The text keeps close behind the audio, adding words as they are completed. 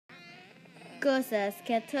cosas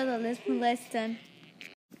que a todos les molestan.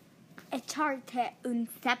 Echarte un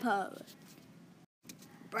cepo.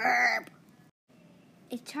 Burp.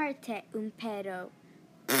 Echarte un pedo.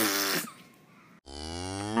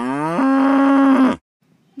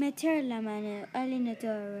 Meter la mano al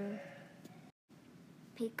inodoro.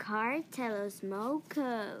 Picarte los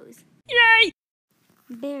mocos. ¡Yay!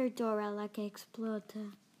 Ver Dora la que explota.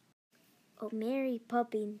 O Mary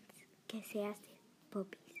Poppins que se hace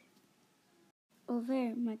popis. O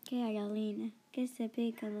ver maquillar a Lina que se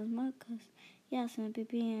pica los mocos y hace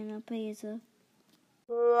pipí en el piso.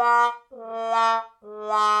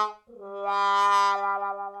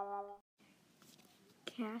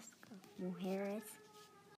 Qué asco, mujeres.